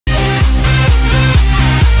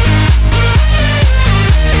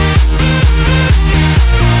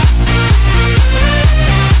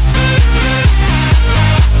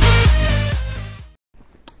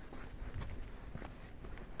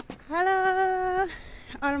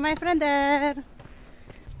all my friends there.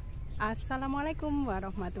 Assalamu'alaikum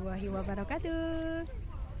warahmatullahi wabarakatuh.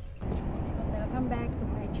 Welcome back to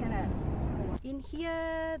my channel. In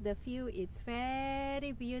here the view is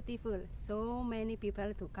very beautiful, so many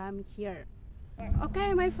people to come here.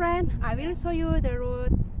 Okay my friend, I will show you the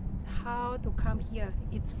route how to come here.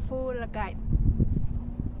 It's full guide,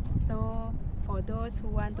 so for those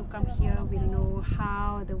who want to come here will know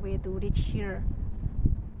how the way to reach here.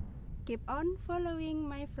 Keep on following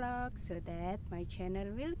my vlog so that my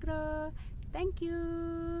channel will grow. Thank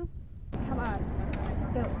you. Come on, let's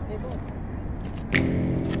go.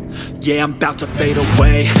 Yeah, I'm about to fade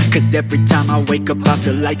away, cause every time I wake up I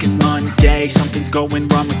feel like it's Monday. Something's going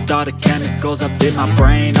wrong with all the chemicals up in my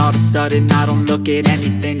brain. All of a sudden I don't look at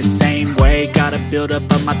anything the same way. Got a buildup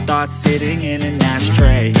of my thoughts sitting in an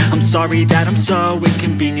ashtray. I'm sorry that I'm so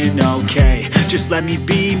inconvenient, okay. Just let me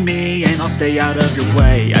be me and I'll stay out of your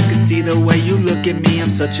way. I can see the way you look at me, I'm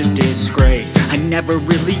such a disgrace. I never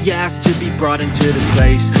really asked to be brought into this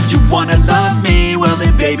place. You wanna love me? Well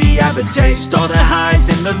then baby have a taste. All the highs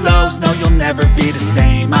and the lows, no you'll never be the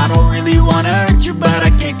same. I don't really wanna hurt you but I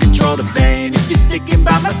can't control the pain. If you're sticking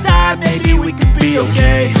by my side maybe we could be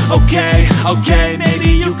okay. Okay, maybe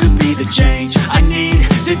you could be the change I need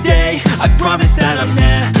today. I promise that I've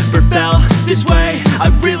never felt this way. I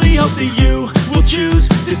really hope that you will choose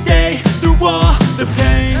to stay through all the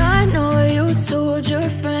pain. I know you told your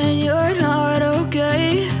friend you're not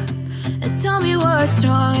okay, and tell me what's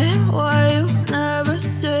wrong and why you never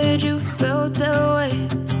said you felt that way.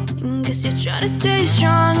 Guess you're trying to stay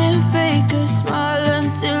strong and fake a smile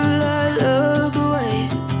until I look away.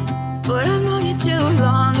 But I've known you too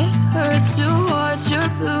long, it hurts to watch your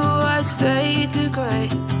blue eyes fade to gray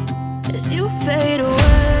as you fade away.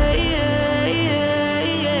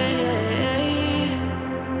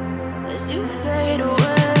 As you fade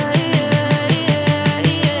away.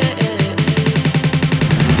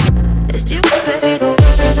 As you fade away.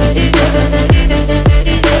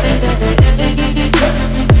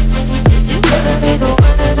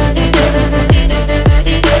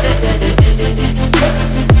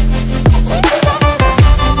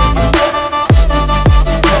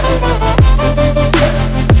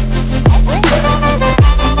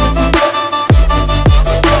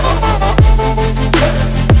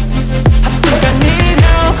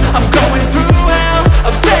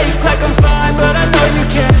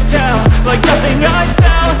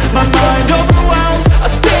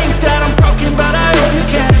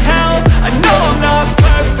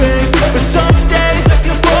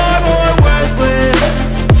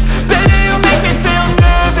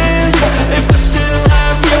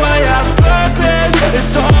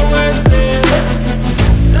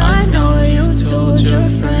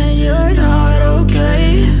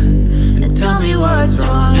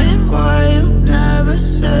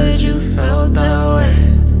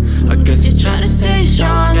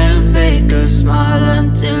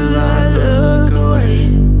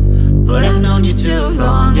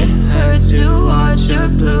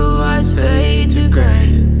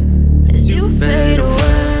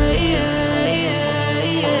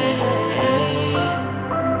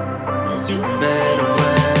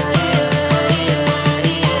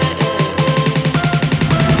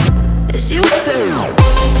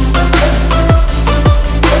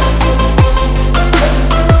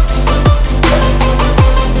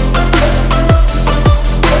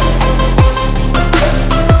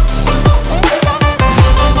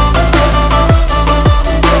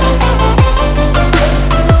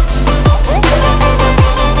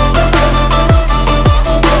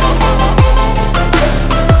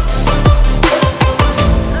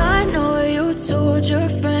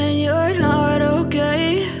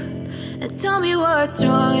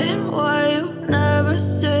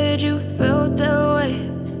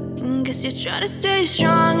 Try to stay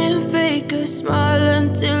strong and fake a smile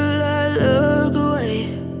until I look away.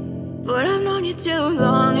 But I've known you too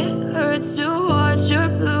long, it hurts to watch your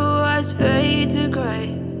blue eyes fade to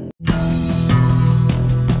gray.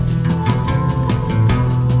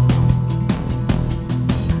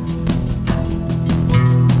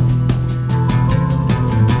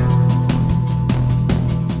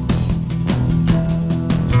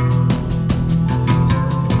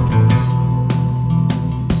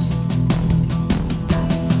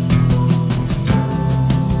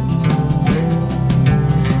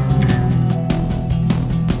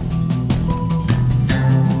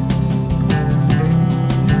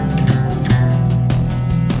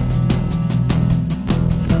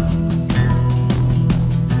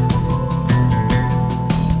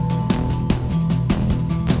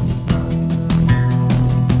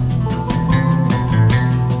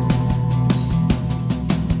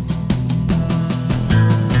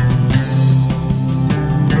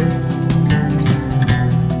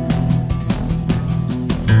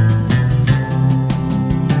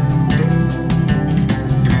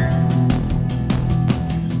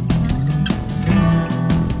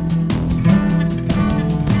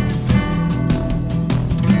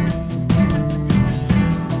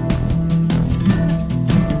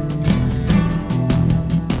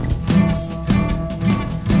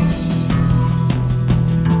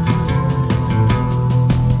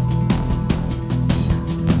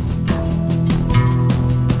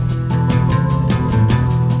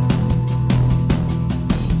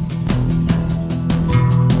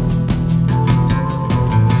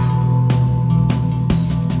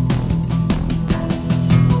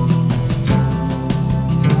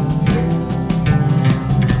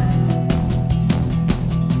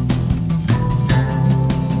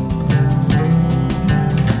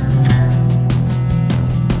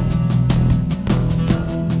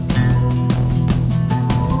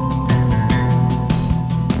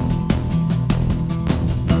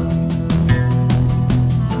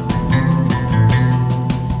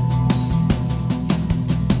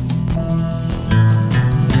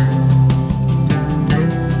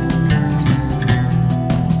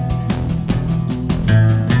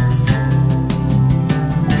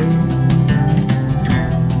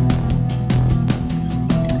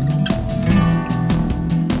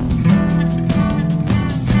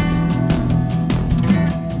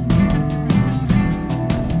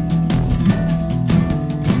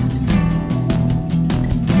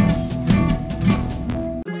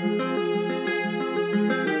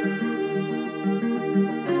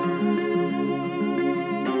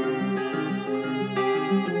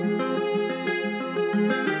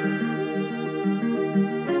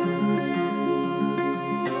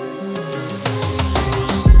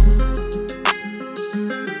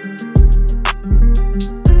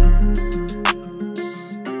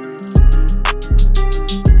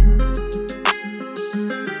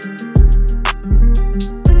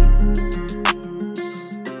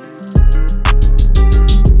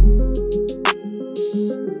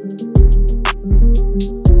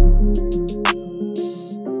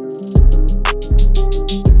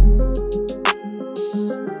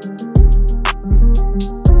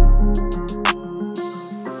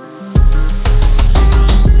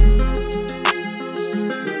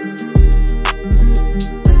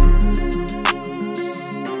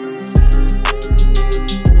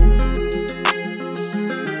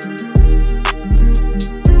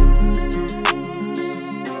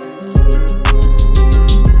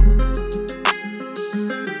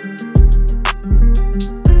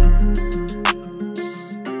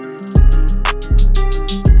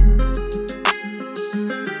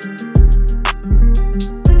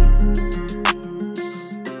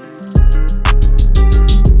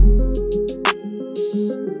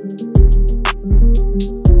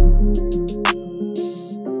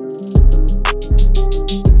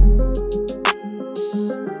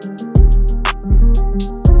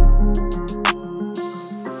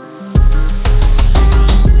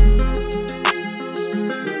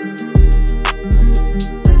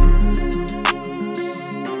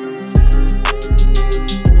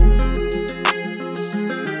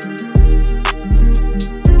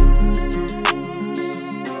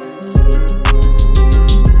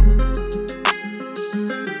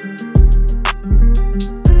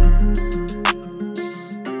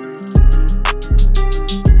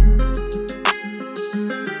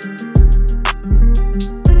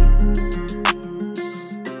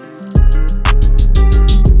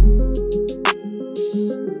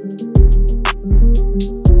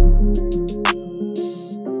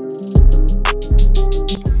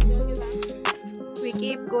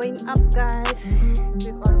 going up, guys,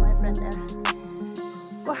 with all my friends there.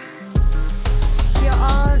 Wah, we are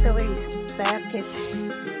all the way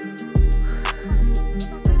staircase.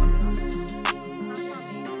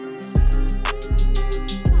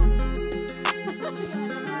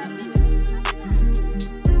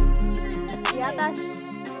 Di atas.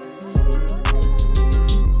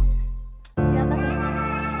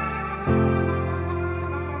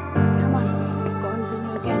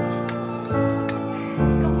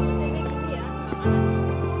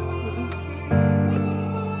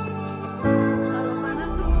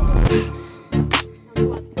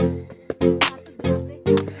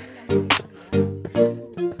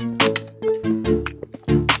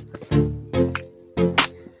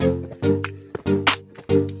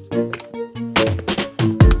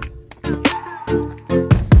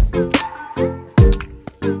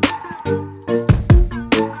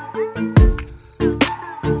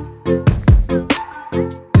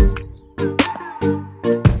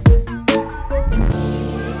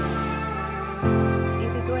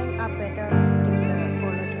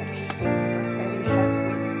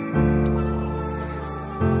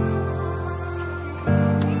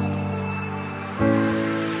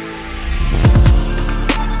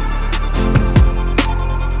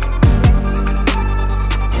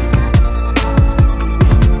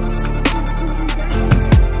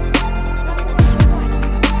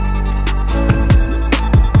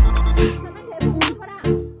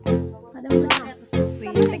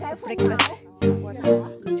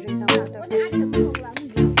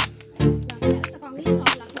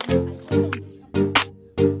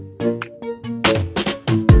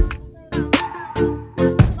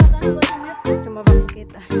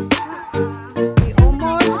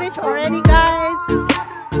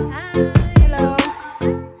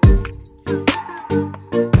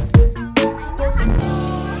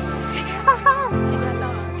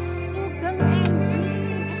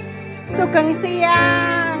 Sugeng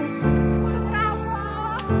siang.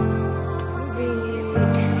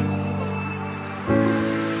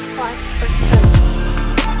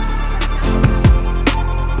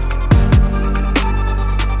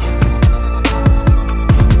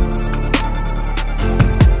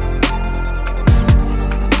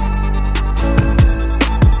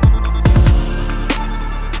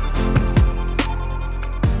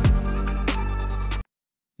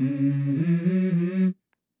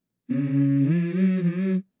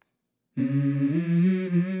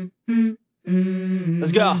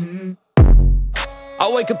 Let's go.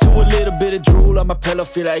 I wake up to a little bit of drool on my pillow,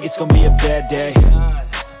 feel like it's gonna be a bad day.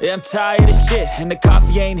 Yeah, I'm tired of shit, and the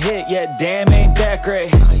coffee ain't hit yet, damn, ain't that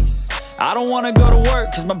great. I don't wanna go to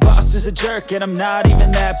work, cause my boss is a jerk, and I'm not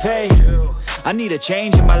even that paid. I need a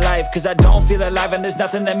change in my life, cause I don't feel alive, and there's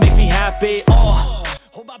nothing that makes me happy.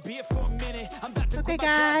 Hold my beer for a minute. Okay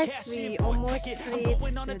guys, we almost reached to the middle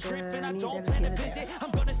here.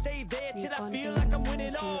 I'm gonna stay there till I feel like I'm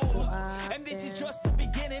winning all. And this is just the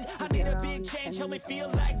beginning. I need a big change, help me feel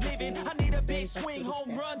like living. I need a big swing,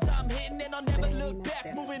 home runs I'm hitting, and I'll never look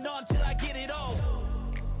back, moving on till I get it all.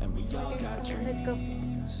 And we all got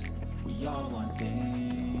dreams, we all want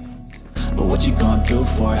things, but what you gonna do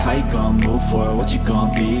for it? How you gonna move for it? What you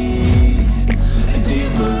gonna be? And do you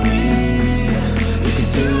believe you can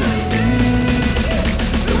do anything?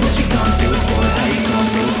 But what you gonna do for it? How you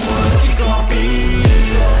gonna move for it? What you gonna be?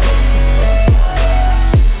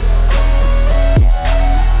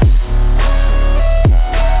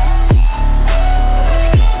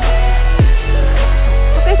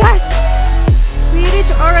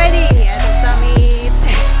 Already at the summit.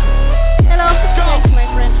 Hello, thanks my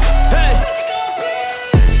friend. Hey.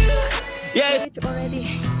 Yes. Already.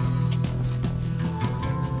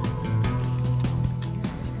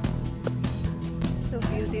 So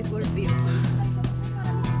beautiful view.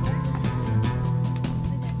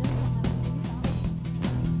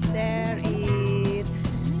 There is,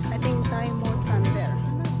 I think, Cham Shan there.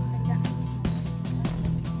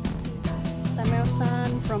 Cham Shan,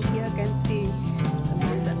 from here can see.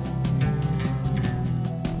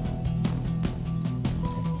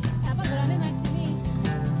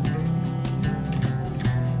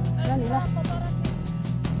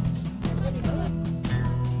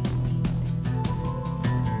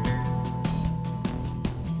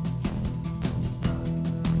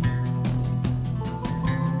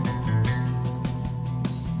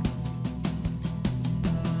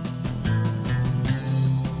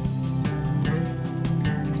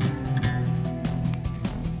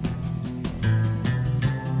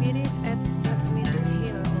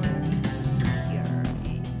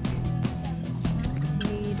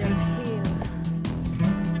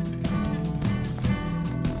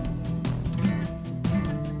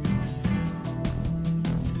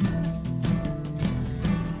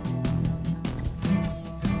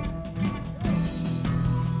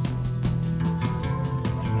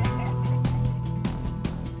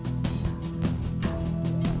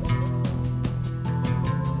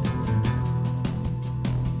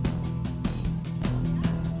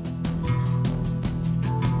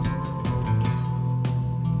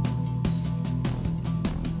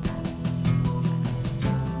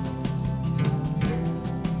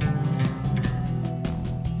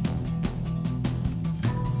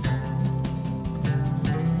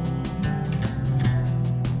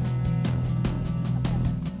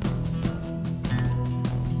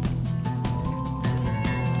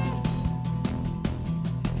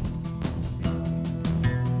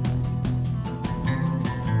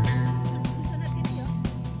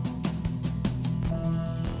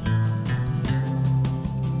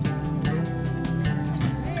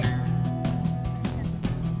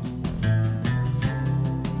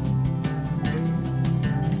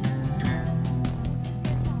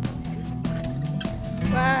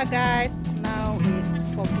 Yeah, guys, now is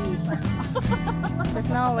foggy. Because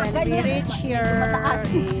now when we reach here,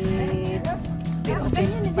 it's still okay,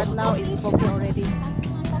 but now it's foggy already.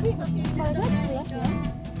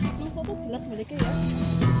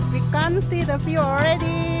 We can't see the view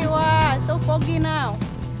already. Wow, so foggy now.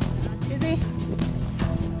 You see?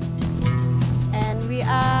 And we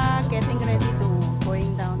are getting ready to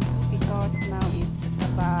going down because now is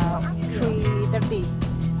about 3:30.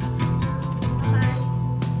 Hi.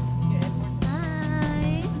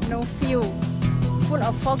 No view, full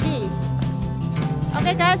of foggy.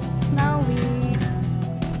 Okay, guys, now we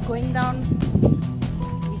going down.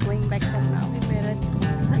 We going back home now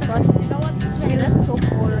because it's so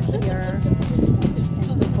cold here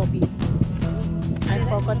and so foggy. I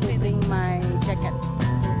forgot to bring my jacket.